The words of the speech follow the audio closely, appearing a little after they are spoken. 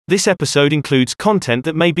This episode includes content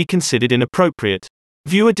that may be considered inappropriate.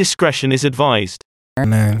 Viewer discretion is advised.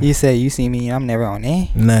 None. You say you see me, I'm never on there.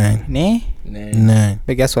 None. None.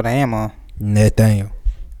 But guess what I am on? Nathaniel.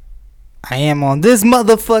 I am on this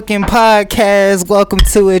motherfucking podcast. Welcome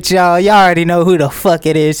to it, y'all. Y'all already know who the fuck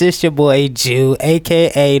it is. It's your boy Jew,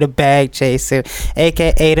 aka the Bag Chaser,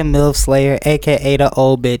 aka the MILF Slayer, aka the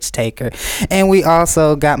old bitch taker. And we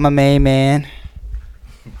also got my main man.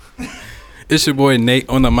 It's your boy Nate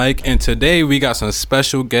on the mic, and today we got some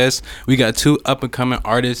special guests. We got two up-and-coming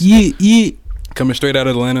artists coming straight out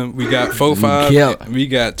of Atlanta. We got 4-5, we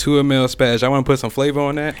got 2MLSPAZZ. Y'all want to put some flavor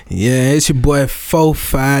on that? Yeah, it's your boy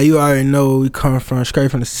 4-5. You already know where we come from,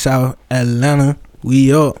 straight from the South Atlanta.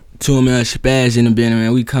 We up. 2MLSPAZZ in the building,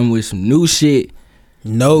 man. We come with some new shit.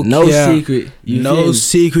 No secret. No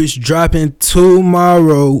secrets dropping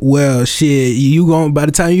tomorrow. Well, shit, you gon' by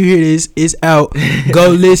the time you hear this, it's out. Go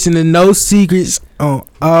listen to No Secrets on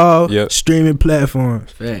all streaming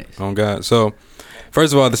platforms. Facts. Oh God. So,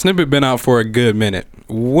 first of all, the snippet been out for a good minute.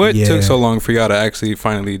 What took so long for y'all to actually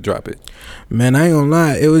finally drop it? Man, I ain't gonna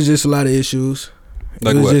lie. It was just a lot of issues.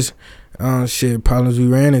 Like it was what? Just problems we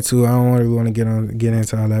ran into. I don't really want to get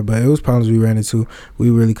into all that, but it was problems we ran into. We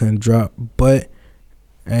really couldn't drop, but.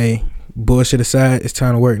 Hey, bullshit aside, it's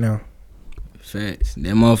time to work now. Facts.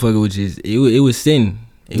 That motherfucker was just it was sitting.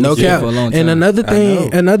 No cap. And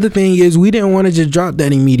another thing is we didn't want to just drop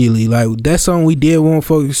that immediately. Like that song we did want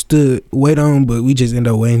folks to wait on, but we just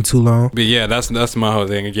ended up waiting too long. But yeah, that's my whole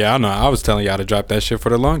thing. Yeah, I know. I was telling y'all to drop that shit for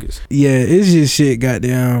the longest. Yeah, it's just shit.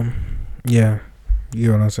 Goddamn. Yeah,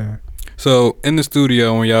 you know what I'm saying. So in the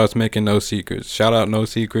studio when y'all was making No Secrets, shout out No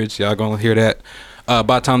Secrets. Y'all gonna hear that. By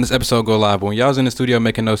the time this episode go live, when y'all was in the studio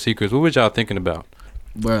making No Secrets, what was y'all thinking about?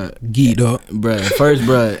 Bruh, geeked up.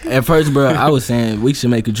 At first, I was saying we should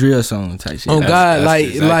make a drill song type shit. Oh God,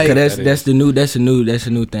 that's the new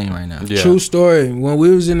thing right now. Yeah. True story. When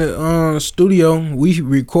we was in the studio, we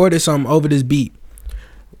recorded something over this beat.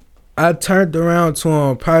 I turned around to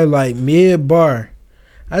him probably like mid bar.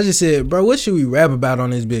 I just said, "Bro, what should we rap about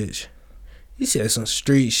on this bitch?" He said some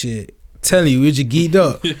street shit. Telling you, we just geeked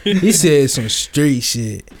up. He said some street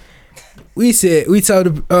shit. We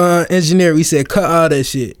told the engineer, we said cut all that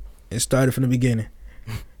shit and started from the beginning.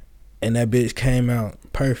 And that bitch came out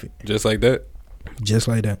perfect. Just like that? Just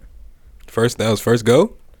like that. That was first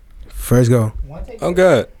go? First go. Oh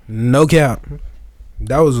God. No cap.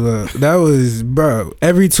 That was bro.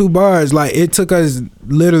 Every 2 bars, like it took us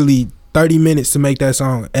literally 30 minutes to make that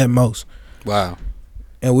song at most. Wow.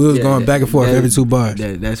 And we was going back and forth every 2 bars.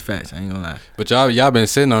 That's facts. I ain't gonna lie. But y'all been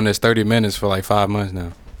sitting on this 30 minutes for like 5 months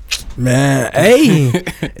now. Man, hey,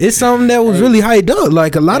 it's something that was really hyped up.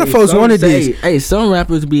 Like a lot of folks wanted this. Hey, some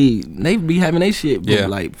rappers be having their shit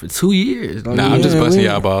like for 2 years. Nah, I'm just busting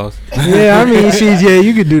y'all balls. Yeah, I mean, shit, yeah,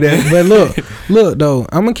 you could do that. But look though,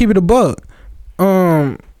 I'm gonna keep it a buck.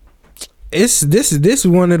 This is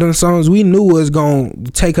one of them songs we knew was gonna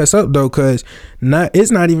take us up though, cause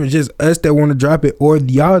it's not even just us that want to drop it or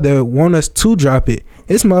y'all that want us to drop it.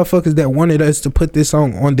 It's motherfuckers that wanted us to put this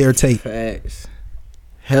song on their tape. Facts.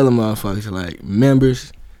 Hella motherfuckers like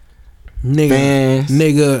members, fans,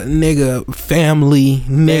 nigga, family,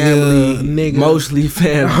 mostly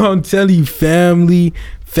family. I'm telling you, family.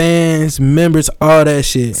 Fans, members, all that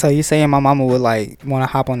shit. So you saying my mama would like want to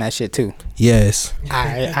hop on that shit too? Yes.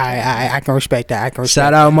 I can respect that.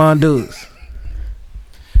 Shout out my dudes.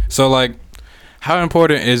 So like, how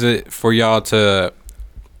important is it for y'all to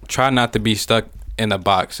try not to be stuck in the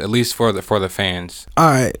box, at least for the fans? All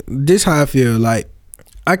right, this how I feel. Like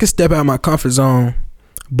I can step out my comfort zone,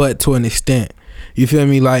 but to an extent. You feel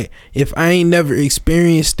me? Like, if I ain't never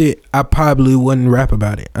experienced it, I probably wouldn't rap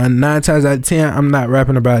about it. And 9 times out of 10, I'm not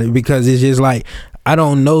rapping about it because it's just like, I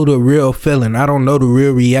don't know the real feeling. I don't know the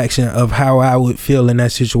real reaction of how I would feel in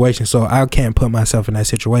that situation. So I can't put myself in that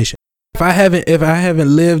situation. If I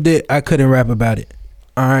haven't lived it, I couldn't rap about it.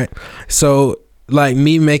 All right. So like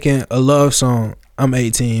me making a love song, I'm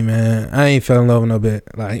 18, man. I ain't fell in love with no bitch.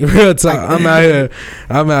 Like real talk. I'm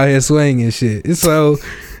out here swinging shit. So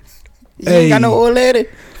you ain't got no old lady?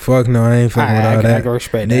 Fuck no, I ain't fucking with all that. I can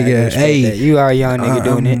respect nigga, that. That. You are a young nigga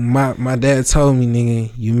doing it. My dad told me,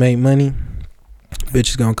 nigga, you make money,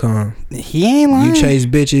 bitches gonna come. He ain't lying. You chase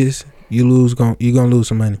bitches, you gonna lose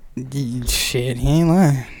some money. Shit, he ain't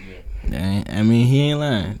lying. I mean, he ain't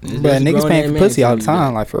lying. But niggas paying for pussy all the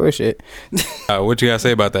time, like for real shit. What you gotta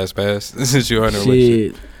say about that, Spaz? Since you are in a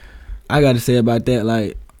relationship. I gotta say about that,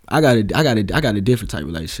 like I got a different type of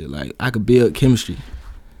relationship. Like I could build chemistry.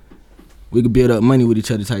 We could build up money with each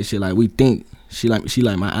other type shit. Like we think She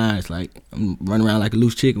like my eyes. Like I'm running around like a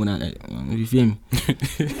loose chicken when you feel me?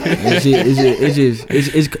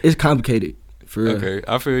 It's complicated. For real. Okay,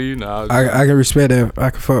 I feel you now. I can respect that. I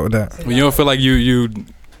can fuck with that. You don't feel like you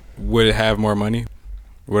would have more money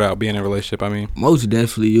without being in a relationship? I mean, most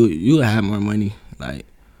definitely you have more money. Like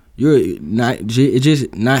you're not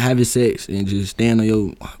just not having sex and just staying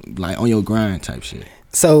on your grind type shit.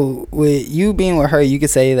 So with you being with her, you could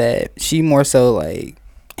say that she more so like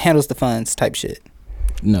handles the funds type shit.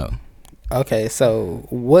 No. Okay, so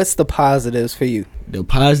what's the positives for you? The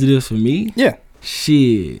positives for me? Yeah.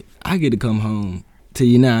 Shit, I get to come home to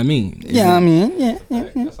you. Know what I mean? Yeah, I mean, yeah.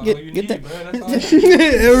 Get that.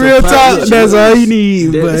 Real talk, that's all you need.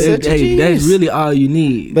 That's really all you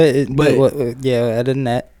need. But yeah, other than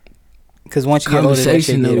that, because once you get older, that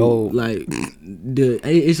shit get old. Like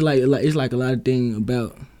it's like a lot of things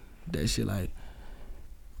about that shit. Like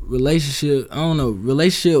relationship, I don't know,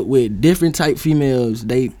 relationship with different type females,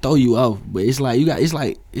 they throw you off. But it's like it's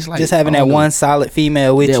like just having that one solid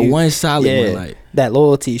female with you. That one solid one, like that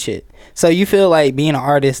loyalty shit. So you feel like being an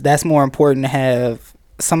artist, that's more important to have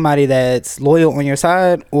somebody that's loyal on your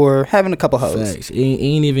side or having a couple hoes? Facts. It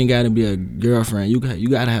ain't even got to be a girlfriend. You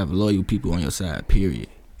got to have loyal people on your side, period.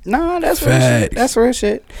 No, that's real shit. That's real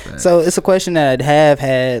shit. Facts. So it's a question that I have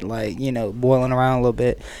had, like, boiling around a little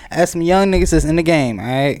bit. As some young niggas that's in the game, all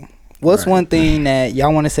right? What's one thing that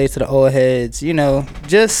y'all want to say to the old heads,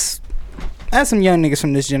 just as some young niggas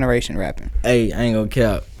from this generation rapping? Hey, I ain't gonna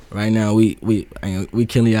cap. Right now, we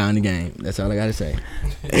killing y'all in the game. That's all I gotta say.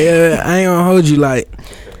 Yeah, I ain't gonna hold you. Like,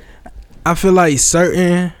 I feel like I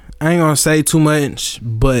ain't gonna say too much,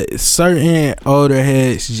 but certain older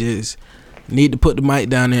heads just need to put the mic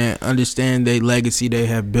down there and understand their legacy they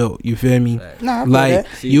have built. You feel me? Nah, like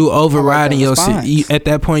you overriding at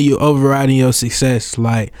that point, you overriding your success.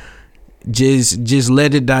 Like, just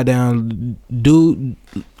let it die down.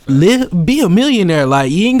 Be a millionaire.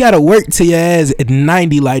 Like, you ain't gotta work till your ass at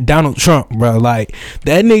 90 like Donald Trump, bro. Like,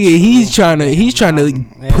 that nigga, he's trying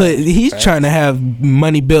to have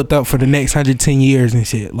money built up for the next 110 years and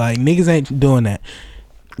shit. Like, niggas ain't doing that.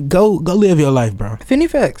 Go live your life, bro. Finny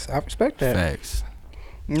facts. I respect that. Facts.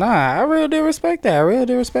 Nah, I really do respect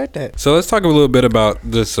that. So let's talk a little bit about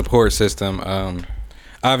the support system.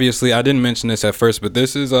 Obviously, I didn't mention this at first, but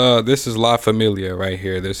this is La Familia right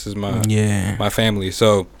here. This is my family.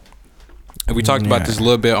 So we talked about this a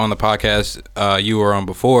little bit on the podcast you were on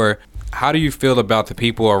before. How do you feel about the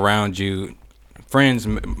people around you, friends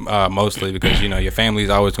mostly, because your family is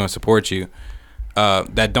always going to support you,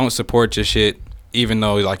 that don't support your shit, even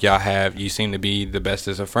though like you seem to be the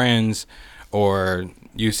bestest of friends, or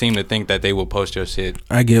you seem to think that they will post your shit?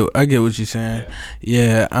 I get what you're saying.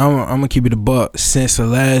 Yeah, I'm gonna keep it a buck. Since the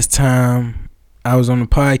last time I was on the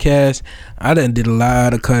podcast, I done did a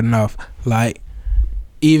lot of cutting off. Like,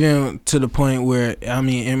 even to the point where, I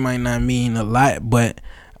mean, it might not mean a lot, but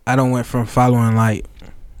I done went from following like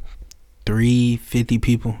 350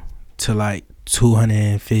 people to like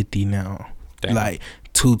 250 now. Damn. Like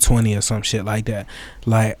 220 or some shit like that.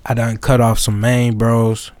 Like, I done cut off some main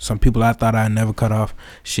bros, some people I thought I'd never cut off.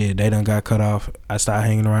 Shit, they done got cut off. I started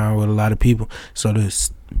hanging around with a lot of people. So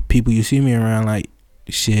the people you see me around, like,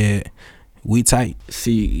 shit, we tight.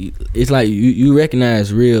 See, it's like you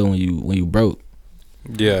recognize real when you broke.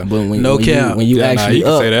 Yeah, but when you actually you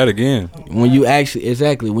up, can say that again. When you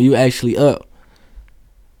actually up,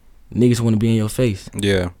 niggas want to be in your face.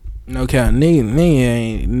 Yeah. No cap,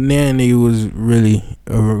 nigga was really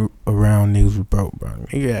around niggas was broke, bro.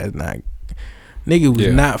 Nigga was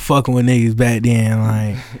not fucking with niggas back then.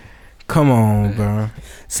 Like, come on, bro.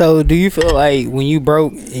 So, do you feel like when you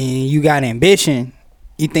broke and you got ambition,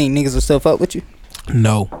 you think niggas will still fuck with you?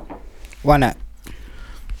 No. Why not?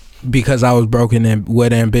 Because I was broken and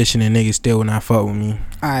with ambition, and niggas still would not fuck with me.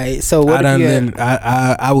 Alright, so what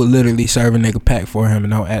I would literally serve a nigga pack for him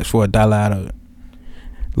and don't ask for $1 out of it.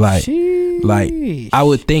 Like, I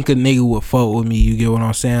would think a nigga would fuck with me. You get what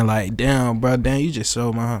I'm saying? Like, damn, you just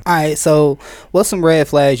sold my heart. Alright, so what's some red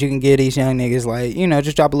flags you can give these young niggas? Like,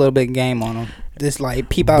 just drop a little bit of game on them. Just like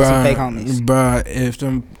peep out some fake homies. Bruh, if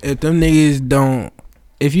them niggas don't,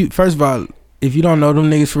 first of all, if you don't know them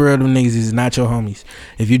niggas for real, them niggas is not your homies.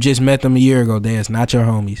 If you just met them a year ago, they is not your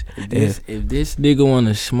homies. If this nigga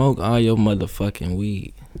wanna smoke all your motherfucking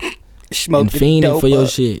weed, smoke and fiend it for your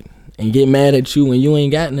shit, and get mad at you when you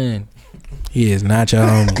ain't got none, he is not your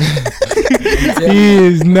homie. He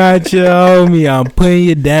is not your homie. I'm putting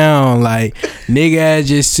you down. Like, nigga ass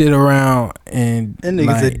just sit around and that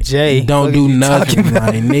nigga's a J. Don't do nothing.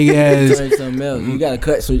 Like, nigga ass turn something else. You gotta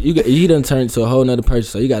cut. So he done turned to a whole nother person.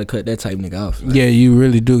 So you gotta cut that type nigga off. Like, yeah, you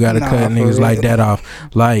really do gotta cut niggas like that off.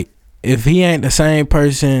 Like, if he ain't the same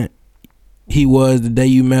person he was the day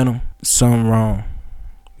you met him, something wrong.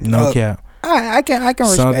 No cap. I can respect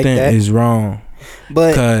something that. is wrong.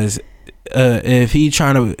 But because if he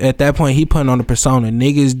trying to, at that point he putting on the persona.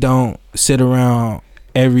 Niggas don't sit around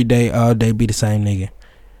every day all day be the same nigga.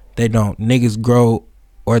 They don't. Niggas grow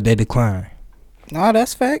or they decline. No,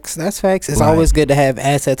 that's facts. It's like, always good to have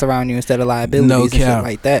assets around you instead of liabilities no and cap. shit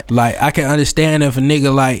like that. Like, I can understand if a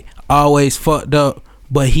nigga like always fucked up,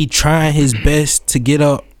 but he trying his best to get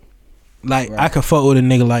up. Like, right. I can fuck with a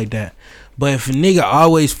nigga like that. But if a nigga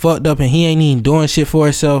always fucked up and he ain't even doing shit for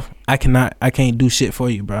himself, I can't do shit for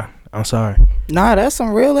you, bro. I'm sorry. Nah, that's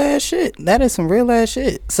some real ass shit. That is some real ass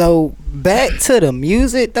shit. So back to the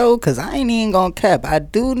music though, cause I ain't even gonna cap. I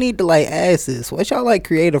do need to like ask this. What y'all like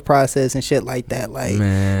creative process and shit like that? Like,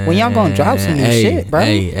 man, when y'all gonna drop some new shit, bro?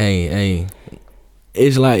 Hey.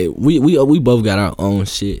 It's like we both got our own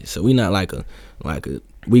shit, so we not like a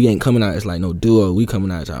we ain't coming out as like no duo. We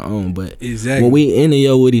coming out as our own. But exactly when we in the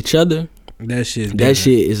yo with each other, that shit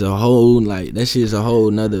is a whole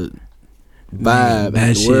nother vibe.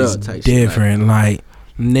 That shit's different. Like,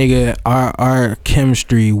 nigga, our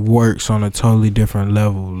chemistry works on a totally different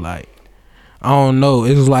level. Like, I don't know.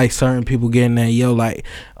 It's like certain people getting that like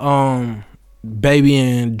Baby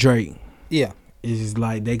and Drake. Yeah. It's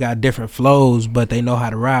like they got different flows, but they know how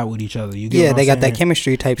to ride with each other. You get what I'm they got saying? that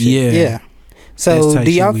chemistry type shit. Yeah. So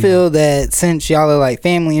do y'all feel that since y'all are like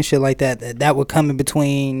family and shit like that would come in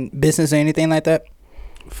between business or anything like that?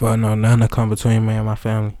 Fuck no, nothing to come between me and my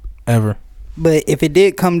family ever. But if it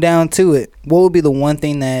did come down to it, what would be the one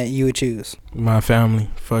thing that you would choose? My family.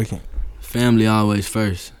 Fuck it. Family always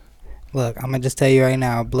first. Look, I'm gonna just tell you right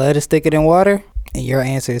now, blood is thicker than water, and your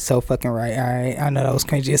answer is so fucking right. All right, I know that was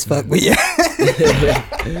cringy as fuck, but yeah.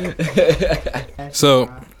 So,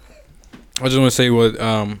 I just want to say would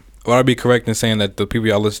I be correct in saying that the people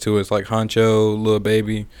y'all listen to is like Honcho, Lil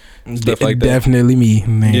Baby, stuff like that? Definitely me,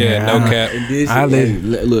 man. Yeah, no cap.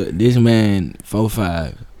 Look, this man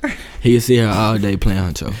 4'5". He sit here all day playing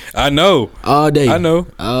Honcho. I know. All day. I know.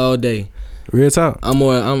 All day. Real talk. I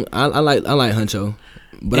like Honcho,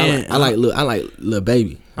 but I like Lil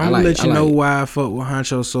Baby. I'm gonna let you know why I fuck with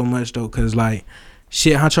Honcho so much though, cause like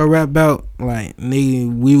shit Honcho rap about, like,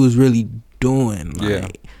 nigga, we was really doing. Like, yeah.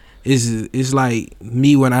 It's like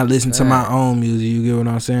me when I listen to my own music. You get what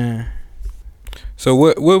I'm saying? So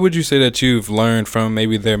what would you say that you've learned from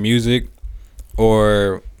maybe their music,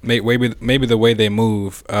 or maybe the way they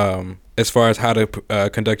move, as far as how to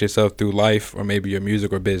conduct yourself through life, or maybe your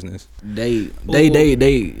music or business? They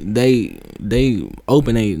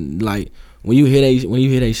open a, like, when you hear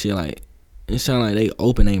they shit, like, it sound like they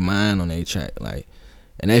open their mind on their track, like,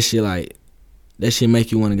 and that shit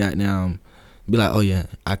make you want to goddamn be like, oh yeah,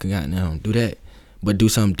 I can goddamn do that, but do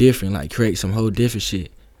something different, like create some whole different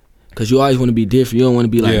shit, cause you always want to be different. You don't want to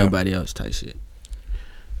be like nobody else type shit.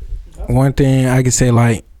 One thing I can say,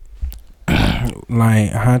 like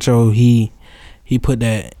Honcho, he put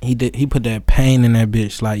that pain in that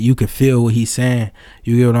bitch. Like, you could feel what he's saying.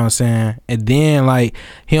 You get what I'm saying? And then like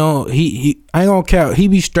he I ain't gonna count. He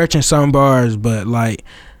be stretching some bars, but like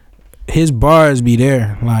his bars be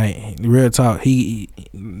there. Like, real talk.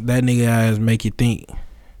 That nigga ass make you think.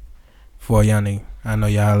 For y'all nigga, I know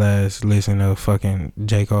y'all ass listen to fucking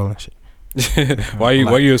J. Cole and shit. Why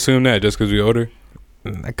you assume that? Just because we older?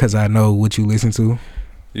 Because I know what you listen to.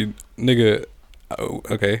 You nigga. Oh,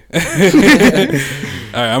 okay.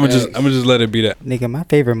 All right, I'm gonna just let it be that. Nigga, my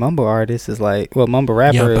favorite mumble artist is like, well, mumble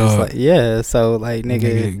rapper is like, so like,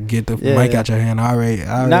 nigga get the mic out your hand. I already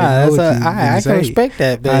I can respect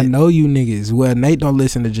that. But I know you niggas. Well, Nate don't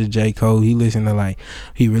listen to just J. Cole. He listen to, like,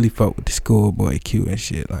 he really fuck with the Schoolboy Q and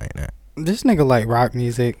shit like that. This nigga like rock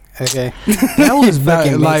music. Okay, that was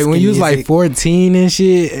fucking like when you was like 14 and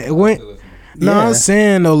shit. No, I'm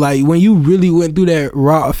saying though, like, when you really went through that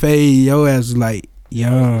rock phase, your ass was like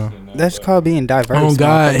young. That's called being diverse. Oh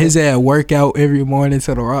God, his ass workout every morning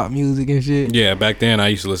to the rock music and shit. Yeah, back then I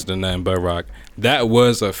used to listen to nothing but rock. That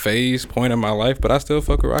was a phase point in my life, but I still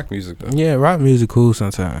fuck with rock music though. Yeah, rock music cool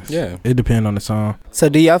sometimes. Yeah, it depends on the song. So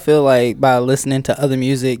do y'all feel like by listening to other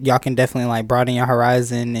music, y'all can definitely like broaden your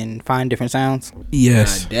horizon and find different sounds?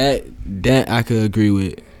 Yes, that I could agree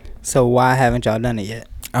with. So why haven't y'all done it yet?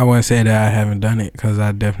 I wouldn't say that I haven't done it, because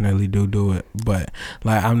I definitely do it, but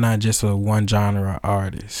like, I'm not just a one genre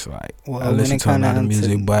artist. Like, I listen to a lot of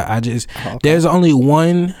music, but I just there's only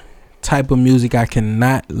one type of music I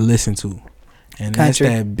cannot listen to, and country.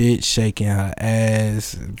 That's that bitch shaking her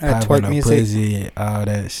ass, popping her pussy, all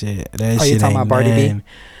that shit. That shit you talking ain't about Cardi B?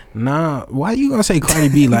 Nah, why you gonna say Cardi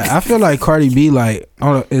B? Like, I feel like Cardi B, like,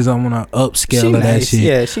 is on an upscale She of that nice. shit.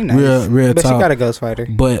 Yeah, she nice. Real but talk. she got a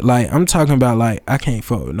ghostwriter. But like I'm talking about, like I can't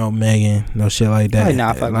fuck with no Megan, no shit like that. Like,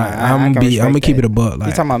 nah, fuck like, nah. I'm gonna keep that. it a buck. Like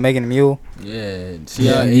You talking about Megan the Mule? Yeah,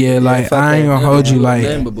 like fuck I ain't that. gonna hold you. Like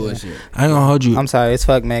nothing but bullshit. I ain't gonna hold you. I'm sorry, it's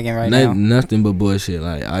fuck Megan right now. Nothing but bullshit.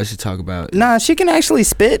 Like I should talk about. Nah, she can actually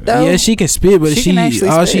spit though. Yeah, she can spit, but She can actually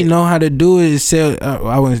all spit. she know how to do is sell.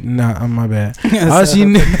 I was nah, my bad.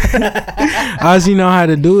 all she know how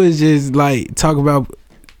to do is just like talk about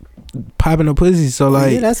popping a pussy. So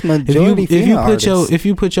like, yeah, that's majority if you female put your artists. if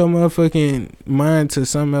you put your motherfucking mind to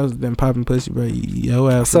something else than popping pussy, bro,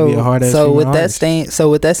 your ass will be a hard ass. So with artist.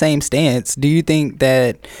 that same stance, do you think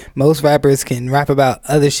that most rappers can rap about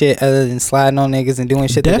other shit other than sliding on niggas and doing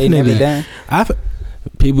shit that they never done?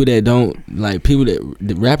 People that don't like people that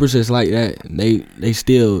the rappers that's like that,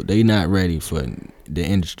 they not ready for the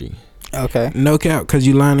industry. Okay. No cap, cause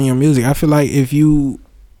you lying in your music. I feel like I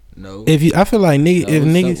feel like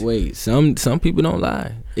niggas. Some people don't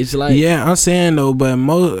lie. It's like yeah, I'm saying though, but a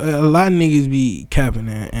lot of niggas be capping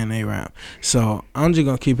and they rap. So I'm just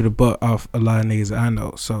gonna keep it a buck off a lot of niggas I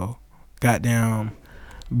know. So goddamn,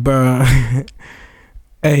 bruh,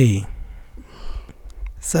 hey.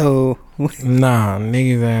 So nah,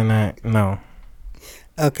 niggas ain't not no.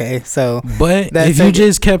 Okay, so but if you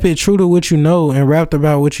just kept it true to what you know and rapped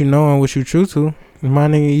about what you know and what you true to, my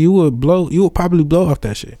nigga, you would probably blow off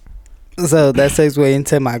that shit. So that segues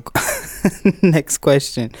into my next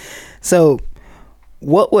question. So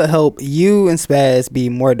what would help you and Spaz be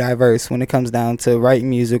more diverse when it comes down to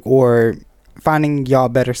writing music or finding y'all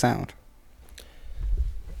better sound?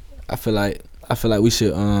 I feel like we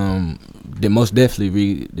should most definitely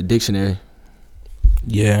read the dictionary.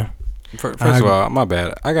 Yeah. First of all, my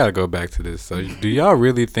bad. I gotta go back to this. So, do y'all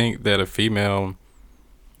really think that a female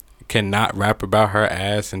cannot rap about her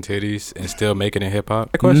ass and titties and still make it in hip hop?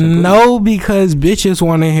 No, because bitches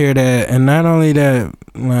want to hear that, and not only that,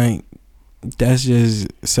 like that's just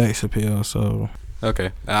sex appeal. So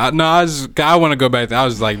okay, I want to go back. I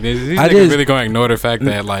was like, these niggas really gonna ignore the fact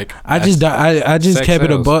that like I just kept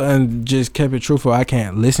it a sells. button, just kept it truthful. I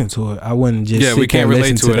can't listen to it. I wouldn't just we can't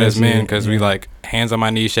relate to it as men shit. because we like hands on my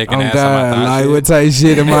knees shaking Oh ass God, on my thigh. like shit. what type of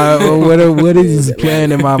shit am I? what is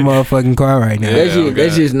playing in my motherfucking car right now? Yeah.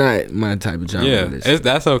 That's just not my type of genre. Yeah,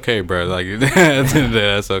 that's okay, bro. Like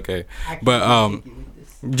that's okay. But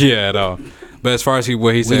yeah, at all. But as far as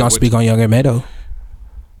what he said, we gonna speak on Young and Meadow.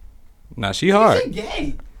 Nah, she hard. She's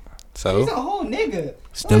gay. So She's a whole nigga.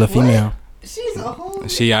 Still a female. She's a whole.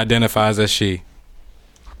 She identifies as she.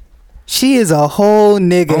 She is a whole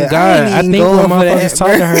nigga. Oh God, I think when motherfuckers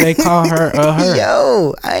talk to her, they call her her.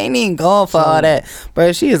 Yo, I ain't even going for all that,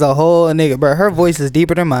 bro. She is a whole nigga, bro. Her voice is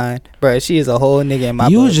deeper than mine, bro. She is a whole nigga in my.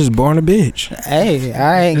 You book. was just born a bitch. Hey, all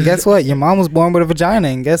right. And guess what? Your mom was born with a vagina,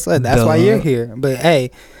 and guess what? That's why you're here. But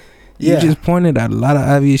hey, you just pointed out a lot of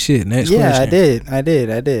obvious shit. Next question. I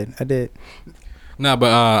did. No,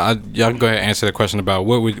 but y'all can go ahead and answer the question about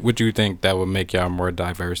what you think that would make y'all more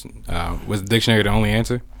diverse. Was the dictionary the only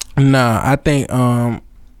answer? Nah, I think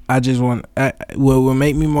I just want what would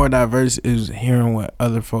make me more diverse is hearing what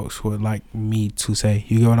other folks would like me to say.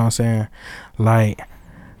 You get what I'm saying? Like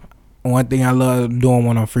one thing I love doing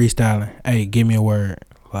when I'm freestyling. Hey, give me a word.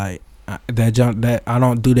 Like that I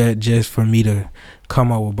don't do that just for me to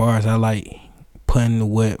come up with bars. I like putting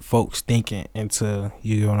what folks thinking into,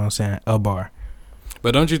 you get what I'm saying, a bar.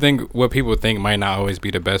 But don't you think what people think might not always be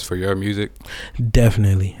the best for your music?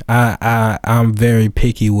 Definitely. I'm very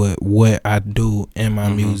picky with what I do in my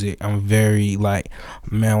music. I'm very like,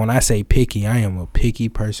 man, when I say picky, I am a picky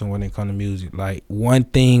person when it comes to music. Like one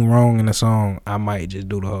thing wrong in a song, I might just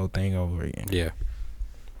do the whole thing over again. Yeah.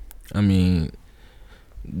 I mean,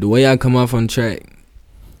 the way I come off on the track,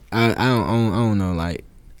 I don't know. Like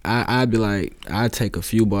I'd be like, I take a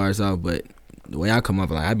few bars off, but the way I come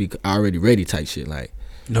off, like I be already ready type shit. Like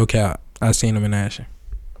no cap, I seen them in action.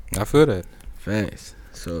 I feel that. Fast.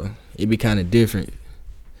 So it be kind of different.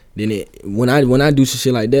 Then when I do some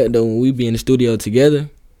shit like that though, when we be in the studio together,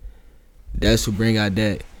 that's what bring out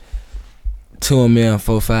that 2ML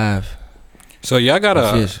 4-5. So y'all got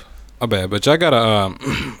y'all got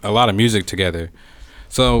a lot of music together.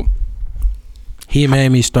 So he made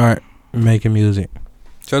me start making music.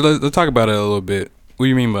 So let's talk about it a little bit. What do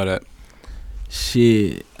you mean by that?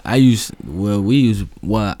 Shit, I used to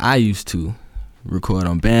record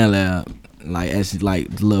on BandLab, like as like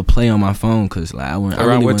a little play on my phone, cause like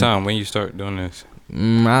around what time when you start doing this?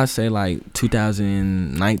 I'd say like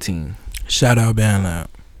 2019. Shout out BandLab.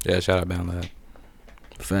 Yeah, shout out BandLab.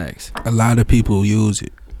 Facts. A lot of people use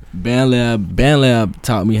it. BandLab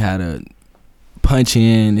taught me how to punch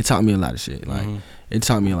in. It taught me a lot of shit. Like it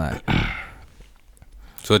taught me a lot.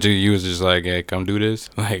 So you was just like, hey, come do this?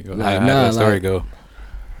 Like how nah, that story like, go?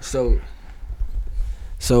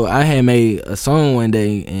 So I had made a song one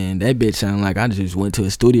day, and that bitch sounded like I just went to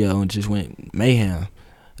a studio and just went mayhem.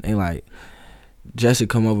 They like, Jesse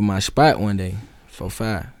come over my spot one day,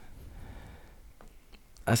 4-5.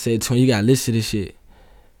 I said to him, you gotta listen to this shit.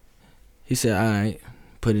 He said, all right,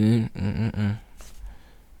 put it in.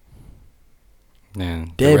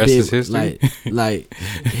 Man, That the rest bitch, is history. like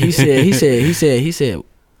he said,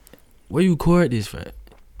 where you record this from?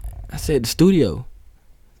 I said the studio.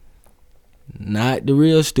 Not the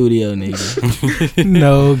real studio, nigga.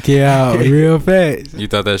 No, get out. Real fast. You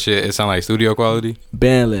thought that shit, it sounded like studio quality?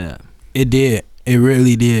 Band Lab. It did. It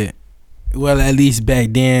really did. Well, at least back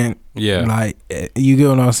then. Yeah. Like, you get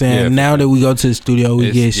what I'm saying? Yeah, now that we go to the studio,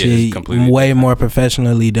 we get shit way more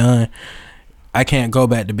professionally done. I can't go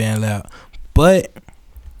back to Band Lab. But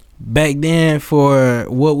back then, for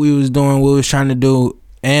what we was doing, what we was trying to do,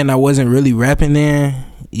 and I wasn't really rapping then,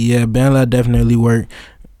 yeah, Band Lab definitely worked.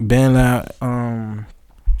 Band Lab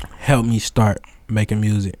helped me start making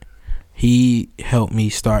music. He helped me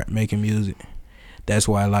start making music. That's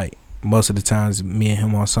why, like, most of the times me and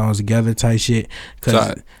him on songs together type shit.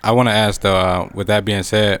 So I want to ask though, with that being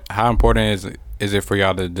said, how important is it for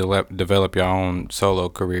y'all to develop your own solo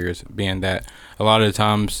careers, being that a lot of the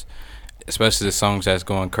times, especially the songs that's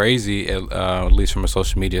going crazy, at least from a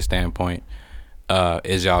social media standpoint,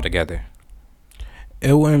 is y'all together?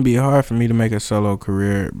 It wouldn't be hard for me to make a solo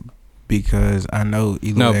career because I know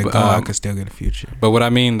either way it go, I could still get a future. But what I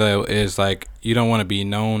mean though is, like, you don't want to be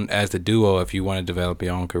known as the duo if you want to develop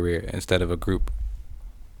your own career instead of a group.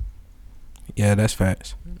 Yeah, that's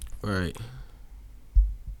facts. Right.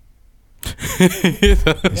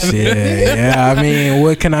 Yeah. I mean,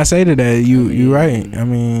 what can I say to that? You right. I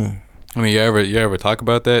mean, you ever talk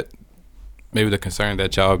about that? Maybe the concern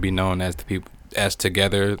that y'all would be known as the people, as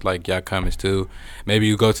together, like y'all coming too. Maybe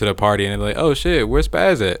you go to the party and they're like, oh shit, where's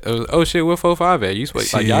Spaz at? Oh shit, where 4-5 at? You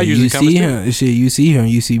shit, like y'all usually come. You see him,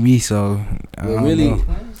 you see me. So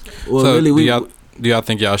do y'all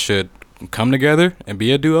think y'all should come together and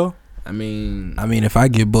be a duo? I mean, if I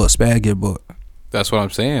get booked, Spaz get booked. That's what I'm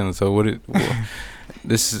saying. So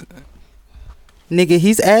this is. Nigga,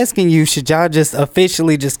 he's asking you, should y'all just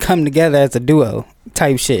officially just come together as a duo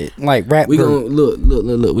type shit, like rap we group? gonna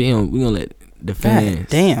look. We gonna let the fans. God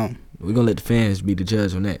damn. We gonna let the fans be the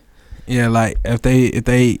judge on that. Yeah, like if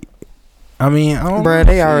they. I mean, I don't Bruh, know,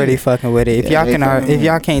 they already fucking with it. If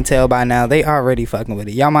y'all can't tell by now, they already fucking with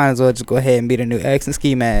it. Y'all might as well just go ahead and be the new X and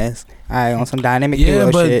Ski Mask. Alright, on some dynamic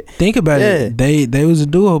duo but shit. Think about it. They was a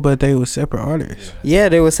duo, but they were separate artists. Yeah,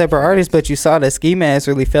 they were separate artists, but you saw that Ski Mask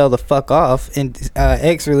really fell the fuck off, and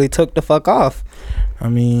X really took the fuck off. I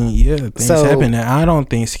mean, yeah, things happen. I don't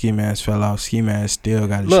think Ski Mask fell off. Ski Mask still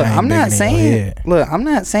got a look. shame. I'm not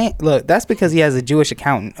saying. Look, that's because he has a Jewish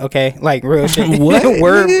accountant. Okay, like real shit. What?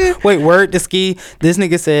 Word to Ski. This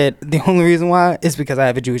nigga said the only reason why is because I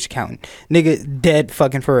have a Jewish accountant. Nigga, dead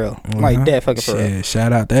fucking for real. Like dead fucking for real.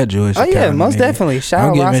 Shout out that Jewish. Oh yeah, most nigga. definitely.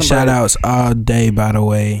 I'm giving shout outs all day. By the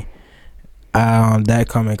way, that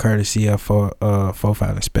coming courtesy of 4-5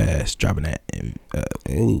 and Spaz dropping that.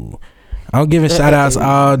 I'm giving shout outs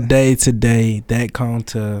all day today. That come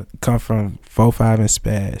from 4-5 and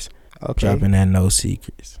Spaz. Okay. Dropping that No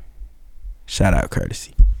Secrets. Shout out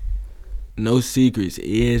courtesy. No Secrets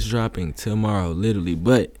is dropping tomorrow, literally.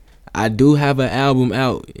 But I do have an album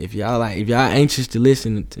out. If y'all anxious to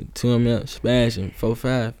listen to 2MLSPAZZ and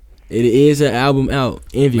 4-5, it is an album out.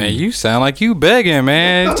 Envy Man, Me. you sound like you begging,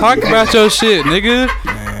 man. Talk about your shit, nigga.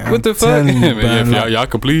 Man, what the fuck? you, Man, if y'all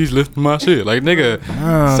can please listen to my shit. Like, nigga,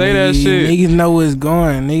 say that shit. Niggas know what's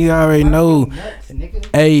going. Niggas already know.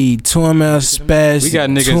 Hey, 2MLSPAZZ. We got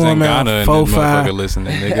niggas in Ghana and this motherfucker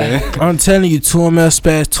listening, nigga. I'm telling you,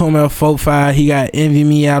 2MLSPAZZ, 2ML45. He got Envy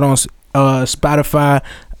Me out on Spotify,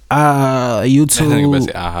 YouTube,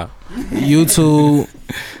 YouTube,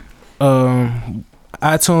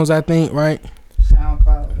 iTunes, I think, right?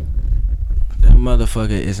 SoundCloud. That motherfucker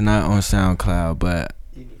is not on SoundCloud, but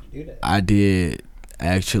I did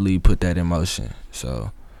actually put that in motion. So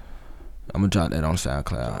I'm gonna drop that on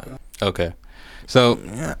SoundCloud. Okay. So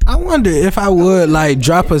I wonder if I would like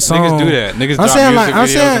drop a song. Niggas do that. Niggas drop music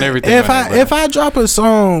videos and everything. If I drop a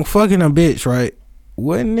song fucking a bitch, right?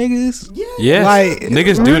 What niggas? Yeah. Like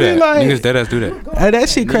niggas do really, that. like, Niggas deadass do that. That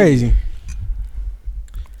shit crazy.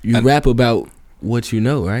 You rap about what you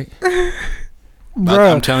know, right?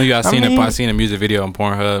 Bro, I'm telling you, I seen a music video on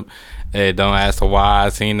Pornhub. Hey, don't ask why I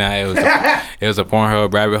seen that. It was a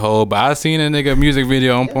Pornhub rabbit hole, but I seen a nigga music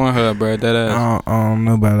video on Pornhub, bro. I don't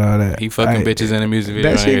know about all that. He fucking bitches in a music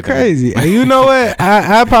video. That shit crazy. And you know what?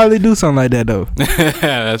 I probably do something like that though.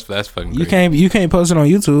 that's fucking crazy. You can't post it on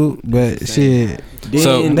YouTube, but shit.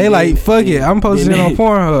 So they like fuck it. I'm posting it on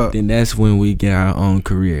Pornhub. Then that's when we get our own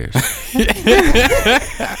careers.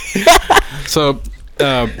 So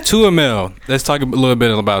 2ML, let's talk a little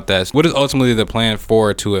bit about that. What is ultimately the plan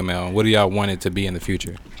for 2ML? What do y'all want it to be in the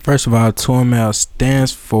future? First of all, 2ML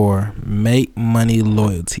stands for Make Money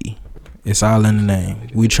Loyalty. It's all in the name.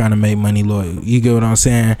 We trying to make money loyal. You get what I'm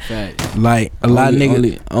saying? Fact. Like a lot of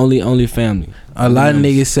niggas, only family. A lot of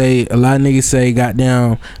niggas say,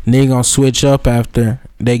 goddamn, nigga gonna switch up after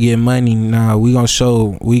they get money. Nah, we gonna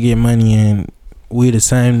show we get money and we the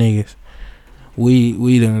same niggas.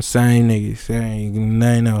 We the same niggas. There ain't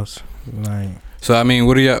nothing else. Like, so I mean,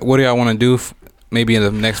 what do y'all want to do? Maybe in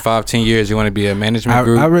the next 5-10 years, you want to be a management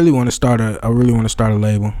group? I really want to start a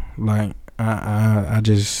label. Like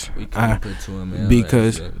because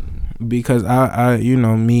I you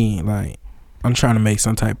know me, like I'm trying to make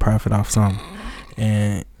some type of profit off something,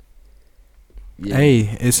 and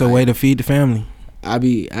hey, it's a way to feed the family. I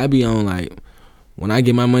be on, like, when I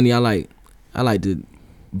get my money, I like to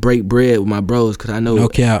break bread with my bros, cause I know no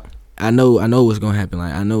cap. I know what's gonna happen.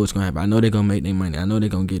 Like, I know what's gonna happen. I know they're gonna make their money. I know they're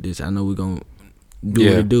gonna get this. I know we're gonna do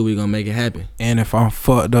what they do. We're gonna make it happen. And if I'm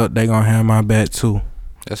fucked up, they gonna have my back too.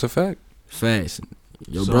 That's a fact. Facts.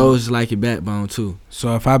 Your bros is like your backbone too.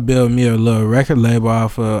 So if I build me a little record label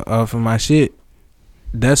off of my shit,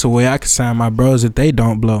 that's a way I can sign my bros if they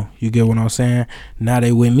don't blow. You get what I'm saying? Now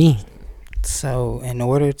they with me. So in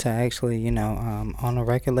order to actually, on a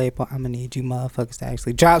record label, I'm gonna need you motherfuckers to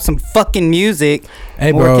actually drop some fucking music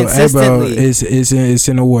more consistently. It's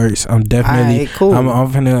in the works. I'm definitely Alright, cool.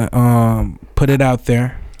 I'm finna put it out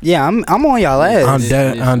there. Yeah, I'm on y'all ass.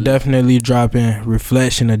 I'm definitely dropping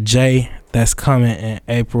Reflection of J. That's coming in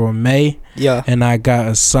April or May. Yeah. And I got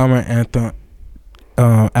a summer anthem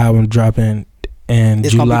album dropping in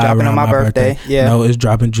it's July gonna be dropping around on my birthday. Yeah. No, it's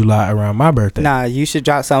dropping July around my birthday. Nah, you should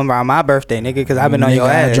drop something around my birthday, nigga, because I've been on your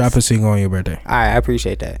ass. I drop a single on your birthday. All right, I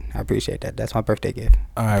appreciate that. That's my birthday gift.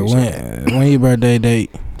 All right, when your birthday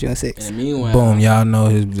date? June 6th. And meanwhile, boom, y'all know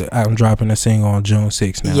I'm dropping a single on June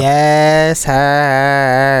 6th now. Yes,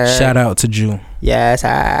 sir. Shout out to June. Yes,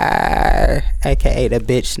 sir. AKA the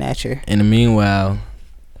bitch snatcher. In the meanwhile,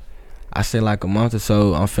 I said like a month or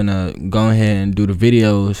so, I'm finna go ahead and do the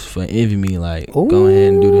videos for Envy Me. Like, ooh, go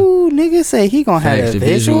ahead and do the nigga say he gonna have the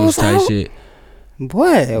visuals type out? shit.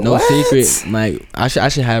 What? No secret. Like, I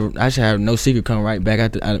should have No Secret come right back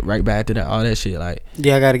after that, all that shit. Like,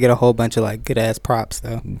 yeah, I gotta get a whole bunch of like good ass props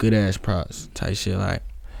though. Good ass props type shit. Like,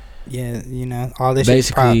 yeah, all this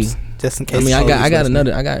shit props. Just in case. I mean, I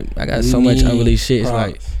got so much unreleased shit.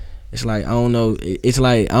 It's like I don't know. I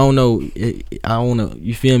don't know.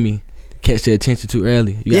 You feel me? Catch their attention too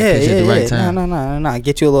early. You gotta catch it at the right time. No.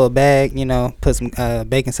 Get you a little bag, put some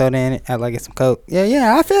baking soda in it, act like it's some Coke.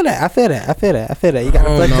 Yeah, I feel that. You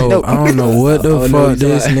gotta flex the dope. I don't know what the fuck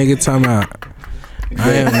this nigga talking about.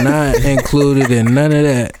 I am not included in none of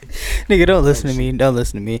that. Nigga, don't listen to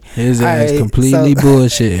me. His ass completely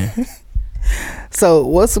bullshit. So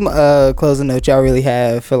what's some closing notes y'all really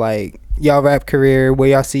have for like y'all rap career, where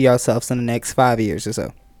y'all see yourselves in the next 5 years or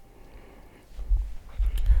so?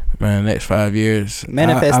 Man, next 5 years,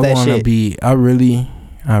 manifest I that wanna shit. I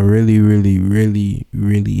really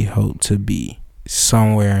hope to be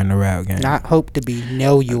somewhere in the rap game. Not hope to be,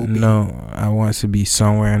 you'll be. No, I want to be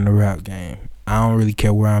somewhere in the rap game. I don't really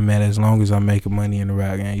care where I'm at as long as I'm making money in the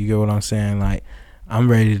rap game. You get what I'm saying? Like, I'm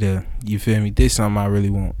ready to, you feel me? This is something I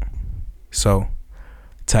really want. So,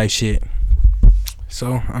 type shit.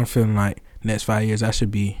 So, I'm feeling like next 5 years I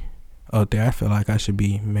should be out there. I feel like I should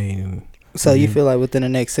be made in. So you feel like within the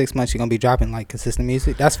next 6 months you're gonna be dropping like consistent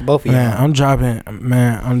music? That's for both of you. I'm dropping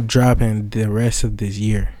the rest of this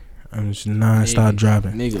year. I'm just non-stop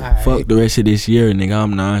dropping. Nigga, fuck the rest of this year, nigga.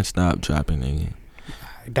 I'm non-stop dropping, nigga.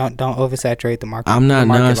 Don't oversaturate the market. I'm not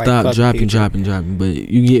non-stop dropping. But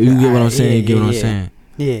you get what I'm saying. You get what I'm saying.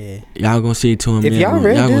 Yeah. Y'all gonna see 2ML. If y'all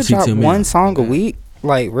really do drop one song a week,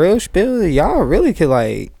 like real spill, y'all really could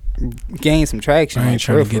like gain some traction. I ain't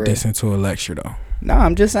trying to get this into a lecture though. No,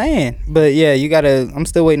 I'm just saying. But yeah, you gotta. I'm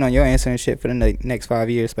still waiting on your answer and shit for the next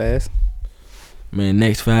 5 years, Spaz. Man,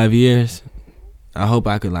 next 5 years, I hope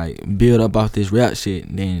I could like build up off this rap shit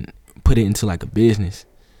and then put it into like a business.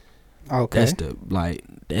 Okay. That's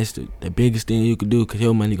the biggest thing you could do, cause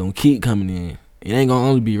your money gonna keep coming in. It ain't gonna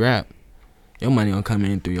only be rap. Your money gonna come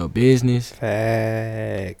in through your business.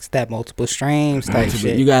 Facts. That multiple streams type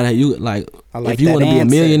shit. You gotta if you want to be a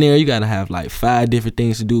millionaire, you gotta have like 5 different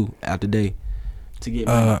things to do out the day to get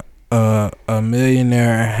money. A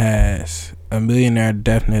millionaire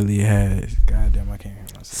definitely has. Goddamn, I can't hear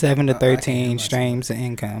myself. 7 to 13 streams of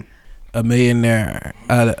income. A millionaire,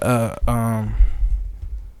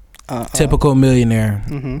 typical millionaire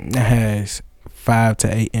has 5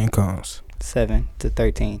 to 8 incomes. 7 to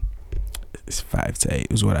 13. It's 5 to 8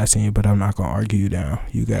 is what I seen, but I'm not gonna argue you down.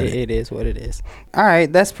 You got it. It is what it is. All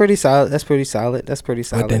right, that's pretty solid.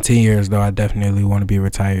 Within 10 years, though, I definitely want to be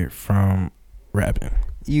retired from rapping.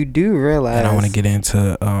 You do realize, and I want to get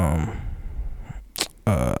into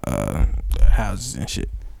houses and shit.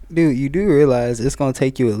 Dude, you do realize it's gonna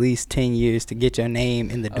take you at least 10 years to get your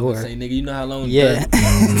name in the door. Say, nigga, you know how long? Yeah.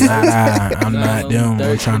 I'm not them.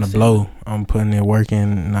 I'm trying to blow. I'm putting the work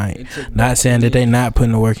in. Like, not saying that they not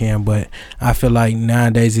putting the work in, but I feel like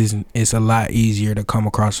nowadays it's a lot easier to come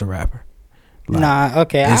across a rapper. Like,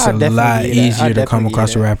 okay. It's a lot easier to come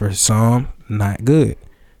across a rapper. Some not good.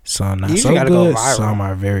 Some not so good. Some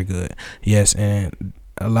are very good. Yes, and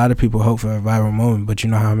a lot of people hope for a viral moment, but you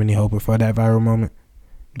know how many hoping for that viral moment?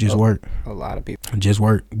 Just work. A lot of people just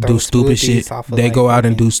work. Do stupid shit. They go out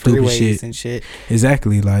and do stupid shit. And shit.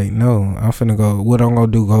 Exactly. Like, no, I'm finna go. What I'm gonna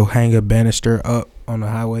do? Go hang a banister up on the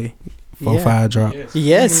highway. 4-5 drop.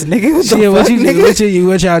 Yes, nigga.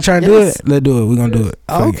 What y'all trying to do it? Let's do it. We gonna do it.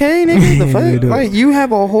 Okay, nigga. The fuck? Like, you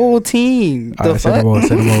have a whole team. The fuck? Set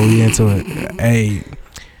them on. We into it. Hey,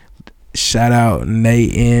 shout out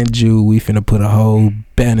Nate and Jew. We finna put a whole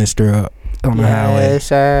banister up on the highway. Yes,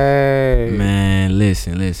 sir. Man,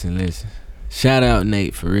 listen. Shout out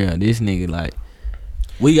Nate for real. This nigga, like,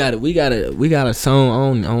 we got a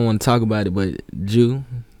song. I don't want to talk about it, but Jew.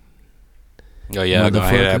 Oh yeah, I'm gonna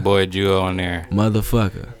hear that boy Jew on there.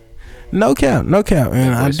 Motherfucker. No cap.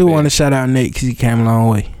 And I do want to shout out Nate because he came a long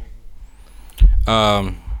way.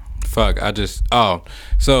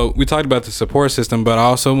 So we talked about the support system, but I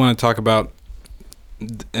also want to talk about,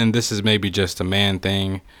 and this is maybe just a man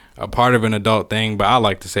thing, a part of an adult thing, but I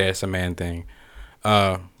like to say it's a man thing.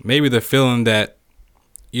 Maybe the feeling that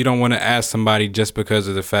you don't want to ask somebody just because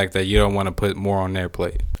of the fact that you don't want to put more on their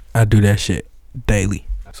plate. I do that shit daily.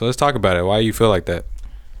 So let's talk about it. Why do you feel like that?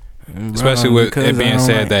 Especially with it being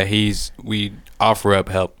said that we offer up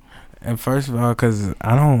help. And first of all, because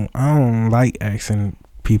I don't like asking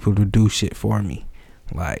people to do shit for me.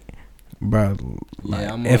 Like, bro, like,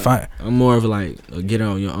 I'm more of like a get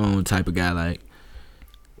on your own type of guy. Like,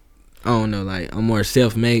 I don't know, like, I'm more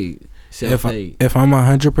self-made. If I'm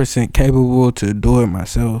 100% capable to do it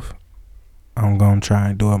myself, I'm gonna try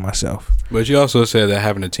and do it myself. But you also said that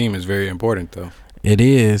having a team is very important, though. It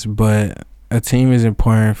is, but a team is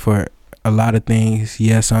important for a lot of things.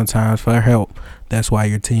 Yes, sometimes for help. That's why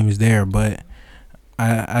your team is there. But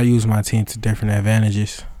I use my team to different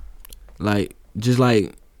advantages. Like, just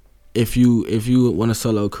like if you want a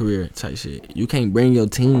solo career type shit, you can't bring your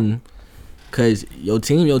team, cause your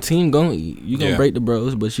team gonna break the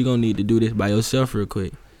bros, but you gonna need to do this by yourself real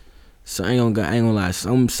quick. So I ain't gonna lie.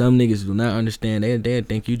 Some niggas do not understand. They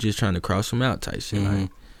think you just trying to cross them out type shit. Mm-hmm.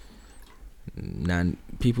 Like, now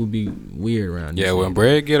people be weird around. Yeah, when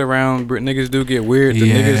bread get around, niggas do get weird.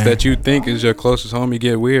 The niggas that you think is your closest homie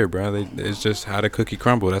get weird, bro. It's just how the cookie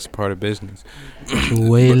crumble. That's a part of business.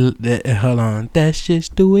 Hold on, that's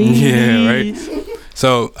just the way. Yeah, right.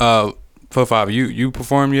 So, 4-5, you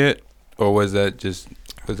performed yet, or was that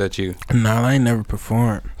you? No, I ain't never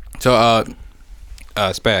performed. So,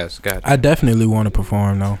 Spaz, got it. I definitely want to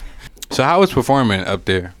perform though. So, how was performing up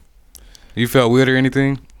there? You felt weird or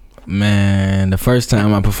anything? Man, the first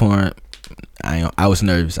time I performed, I was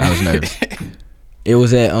nervous. It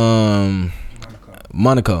was at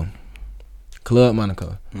Monaco, Club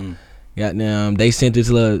Monaco. Goddamn, they sent this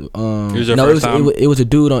little it was a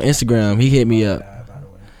dude on Instagram. He hit me up.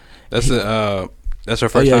 That's your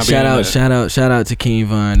first time. Shout out to King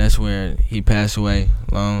Von. That's where he passed away.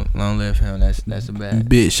 Long live him. That's a bad.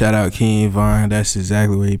 Bitch, shout out King Von. That's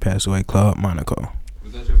exactly where he passed away. Club Monaco.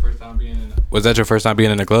 Was that your first time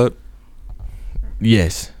being in the club?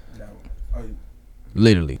 Yes.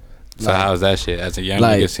 Literally. So how's that shit? As a young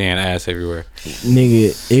nigga seeing ass everywhere.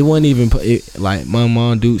 Nigga, it wasn't even like my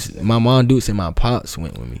mom Dukes and my pops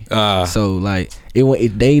went with me. So like they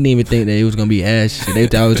didn't even think that it was gonna be ass shit. They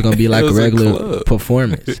thought it was gonna be like a regular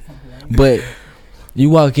performance. But you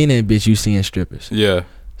walk in that bitch, you seeing strippers. Yeah.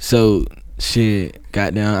 So shit,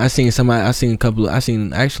 goddamn. I seen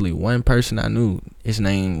actually one person I knew. His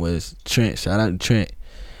name was Trent. Shout out to Trent.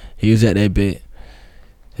 He was at that bit.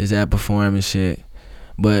 His at performing shit.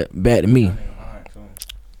 But back to me.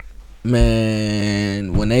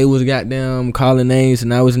 Man, when they was goddamn calling names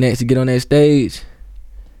and I was next to get on that stage,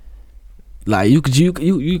 like you could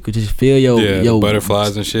just feel your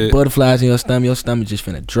butterflies and shit. Butterflies in your stomach just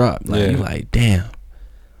finna drop. Like you like, damn.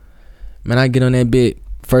 Man, I get on that bit.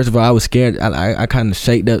 First of all, I was scared. I kind of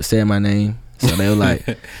shaked up saying my name. So they were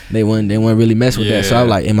like, they wouldn't really mess with that. So I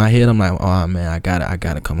was like, in my head, I'm like, oh man, I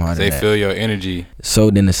gotta come harder. They feel your energy.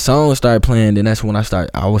 So then the song started playing. Then that's when I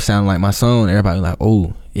was sounding like my song. Everybody was like,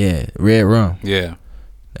 oh yeah, Red Rum. Yeah.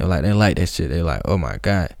 They like that shit. They like, oh my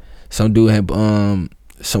god. Some dude had one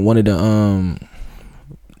of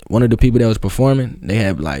the people that was performing. They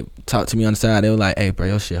had like talked to me on the side. They were like, hey bro,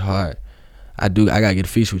 your shit hard. I gotta get a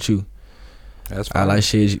feature with you. That's fine. I like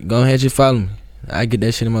shit. Go ahead, just follow me. I get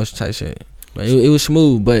that shit emotion type shit. But it was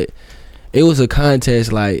smooth, but it was a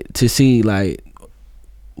contest like to see like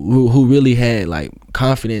who really had like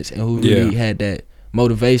confidence and who really had that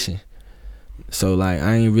motivation. So like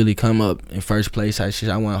I ain't really come up in first place type shit.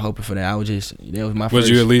 I wasn't hoping for that. That was my first. Was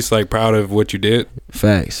you at least like proud of what you did?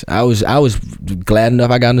 Facts. I was glad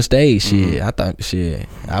enough I got on the stage. Shit. I thought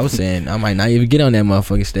I was saying I might not even get on that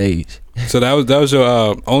motherfucking stage. So that was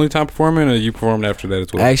your only time performing, or you performed after that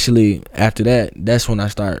as well? Actually, after that's when I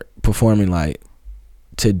start performing like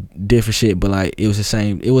to different shit, but like it was the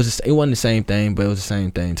same. It wasn't the same thing, but it was the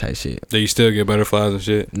same thing type shit. Do you still get butterflies and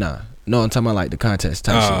shit? Nah, no, I'm talking about like the contest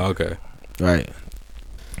type shit. Oh, okay. Right.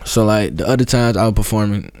 So like the other times I was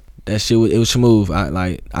performing, that shit it was smooth.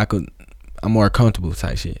 I'm more comfortable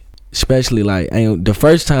type shit. Especially like the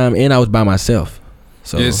first time, and I was by myself.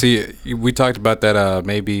 So yeah, see, we talked about that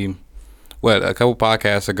maybe a couple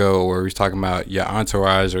podcasts ago, where we was talking about your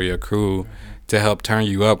entourage or your crew to help turn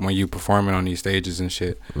you up when you performing on these stages and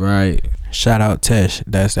shit. Right. Shout out Tesh.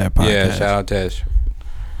 That's that podcast. Yeah, shout out Tesh.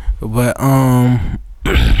 But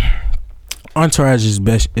entourage is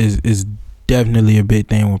definitely a big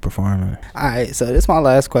thing when performing. Alright, so this is my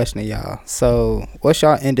last question to y'all. So what's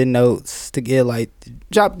y'all ending notes to get like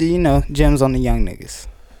drop the gems on the young niggas?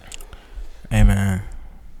 Hey man,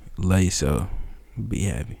 love yourself, be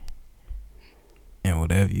happy, and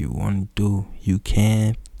whatever you want to do, you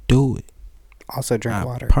can do it. Also drink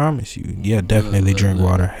water. I promise you. Yeah, definitely drink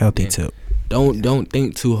water. Healthy tip. Don't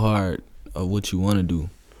think too hard of what you want to do.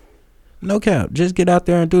 No cap. Just get out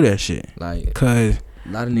there and do that shit. Like, cause a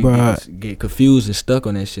lot of niggas get confused and stuck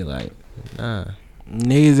on that shit. Like, nah.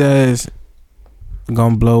 Niggas ass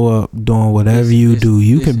gonna blow up doing whatever you do.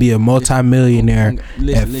 You can be a multi-millionaire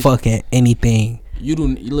at fucking anything. You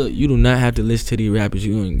do not have to listen to these rappers.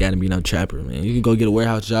 You ain't gotta be no trapper, man. You can go get a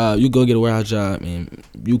warehouse job. Man.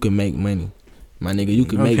 You can make money. My nigga, you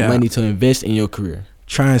can make money to invest in your career.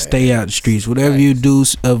 Try and stay out the streets. Whatever you do,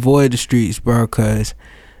 avoid the streets, bro, cause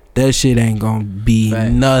that shit ain't gonna be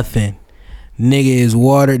nothing. Nigga is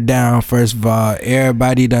watered down, first of all.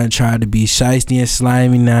 Everybody done tried to be shiesty and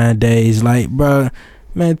slimy nowadays. Like, bro,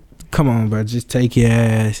 man, come on, bro. Just take your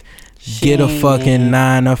ass, get a fucking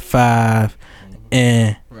 9 to 5,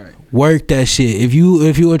 and work that shit. If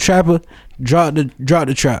you a trapper, drop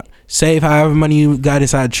the trap. Save however money you got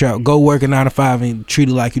inside the trap. Go work a 9 to 5 and treat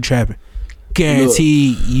it like you trapping.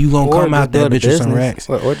 Guarantee you gonna come out that bitch with some racks.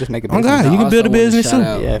 Or just make a business. Oh God, you can build a business too.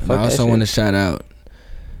 Yeah, I also want to shout out.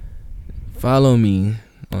 Follow me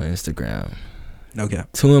on Instagram. Okay.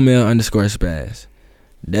 2ML_SPAZZ.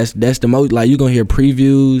 That's the most, like, you gonna hear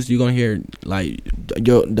previews. You gonna hear like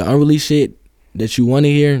the unreleased shit that you want to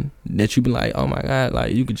hear. That you be like, oh my God,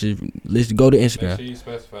 like you could just go to Instagram. Make sure you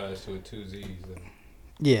specify this with 2 Z's.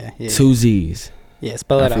 Yeah. 2 Z's. Yeah,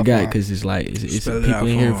 spell it out. I forgot because it's like it's people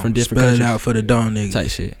in here from different countries. Spell it out for the dumb niggas. Type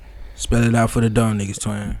shit. Spell it out for the dumb niggas,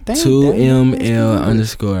 twin.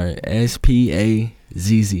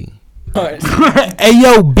 2ML_SPAZZ. Hey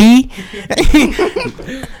yo, B.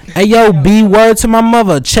 Hey yo, B. Word to my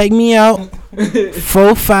mother. Check me out.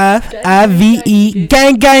 45 IVE.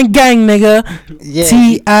 Gang, nigga.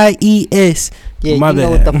 Yeah. TIES. Yeah, my you know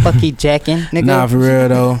bad. what the fuck he jacking, nigga. Nah, for real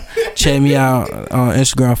though. Check me out on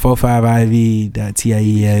Instagram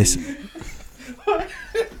 45iv.TIES.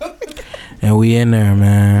 And we in there,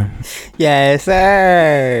 man. Yes,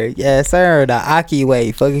 sir. The Aki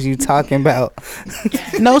way. Fuck is you talking about?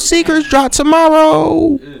 No secrets drop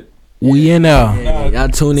tomorrow. We in there. Y'all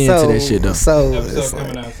tune in to that shit though. So Episode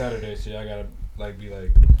coming out Saturday, shit. I gotta be like.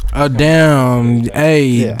 Oh damn!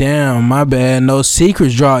 Hey, damn! My bad. No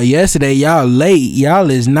secrets dropped yesterday. Y'all late. Y'all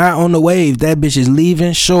is not on the wave. That bitch is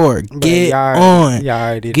leaving short. Get on.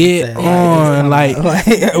 Get on. Like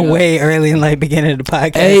way early in like beginning of the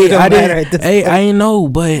podcast. Hey, I ain't know,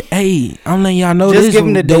 but hey, I'm letting y'all know. Just give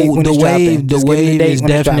him the date when it's dropping. The wave is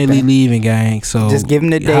definitely leaving, gang. So just give him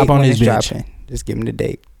the date hop on when this it's bitch. dropping. Just give him the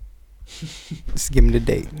date. Just give me the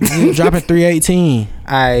date. Dropping 3/18.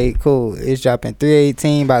 Alright, cool. It's dropping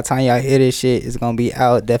 3/18. By the time y'all hear this shit, it's gonna be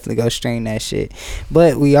out. Definitely go stream that shit.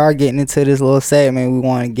 But we are getting into this little segment we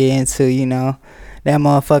want to get into, you know, that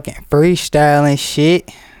motherfucking freestyle and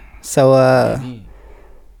shit. So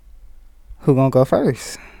who gonna go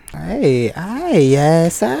first? Hey,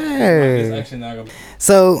 yes, sir.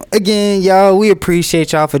 So again, y'all, we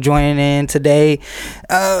appreciate y'all for joining in today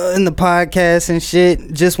in the podcast and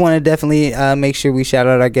shit. Just want to definitely make sure we shout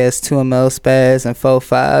out our guests 2MLSPAZZ and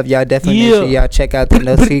 4-5. Y'all definitely make sure y'all check out the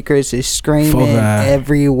No Secrets. It's screaming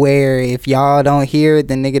everywhere. If y'all don't hear it,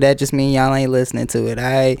 then nigga, that just mean y'all ain't listening to it.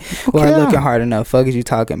 Alright, well, looking hard enough. Fuck is you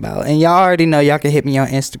talking about? And y'all already know y'all can hit me on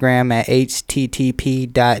Instagram at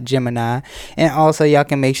http.gemini, and also y'all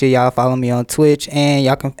can make sure y'all follow me on Twitch, and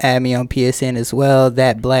y'all can add me on PSN as well.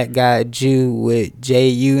 That Black Guy Jew with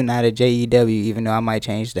J-U, not a J-E-W, even though I might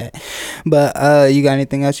change that. But you got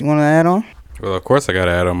anything else you want to add on? Well, of course I got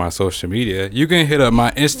to add on my social media. You can hit up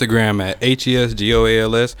my Instagram at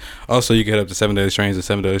HESGOALS. Also, you can hit up the 7 Daily Strains and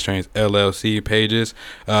 7 Daily Strains LLC pages.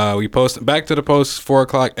 We post back to the post 4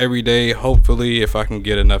 o'clock every day, hopefully, if I can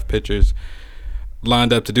get enough pictures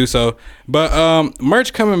lined up to do so. But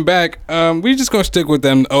merch coming back, we just gonna stick with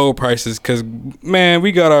them old prices, because man,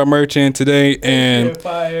 we got our merch in today, and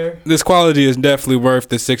this quality is definitely worth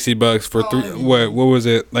the $60 for what was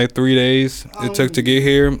it, like 3 days it took to get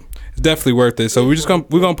here. It's definitely worth it. So we're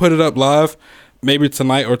gonna put it up live maybe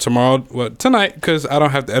tonight or tomorrow. Well, tonight, because I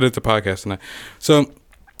don't have to edit the podcast tonight. So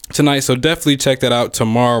tonight, so definitely check that out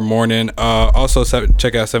tomorrow morning. Also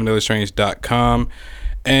check out 7dailystrange.com.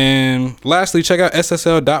 And lastly, check out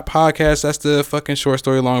SSL.podcast. That's the fucking short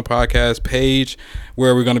story long podcast page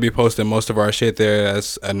where we're going to be posting most of our shit there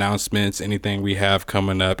as announcements, anything we have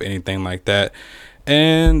coming up, anything like that.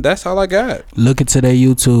 And that's all I got. Look into their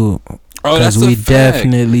YouTube. Oh, that's we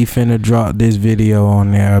definitely finna drop this video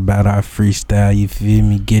on there about our freestyle. You feel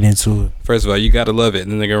me? Get into it. First of all, you gotta love it.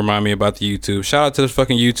 And then they're gonna remind me about the YouTube. Shout out to the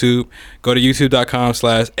fucking YouTube. Go to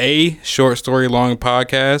youtube.com/a short story long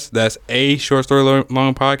podcast. That's a short story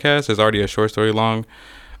long podcast. There's already a short story long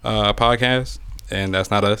podcast, and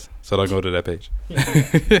that's not us. So don't go to that page.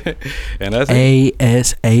 And that's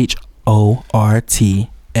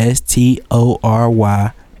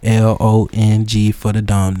ASHORTSTORYLONG for the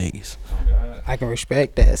dumb niggas. I can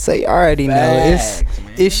respect that. So you already know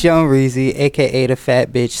it's Young Reezy, aka the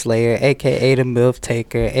Fat Bitch Slayer, aka the MILF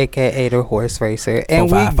Taker, aka the Horse Racer, and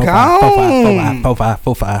we gone.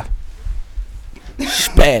 4-5.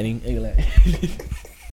 Spatting.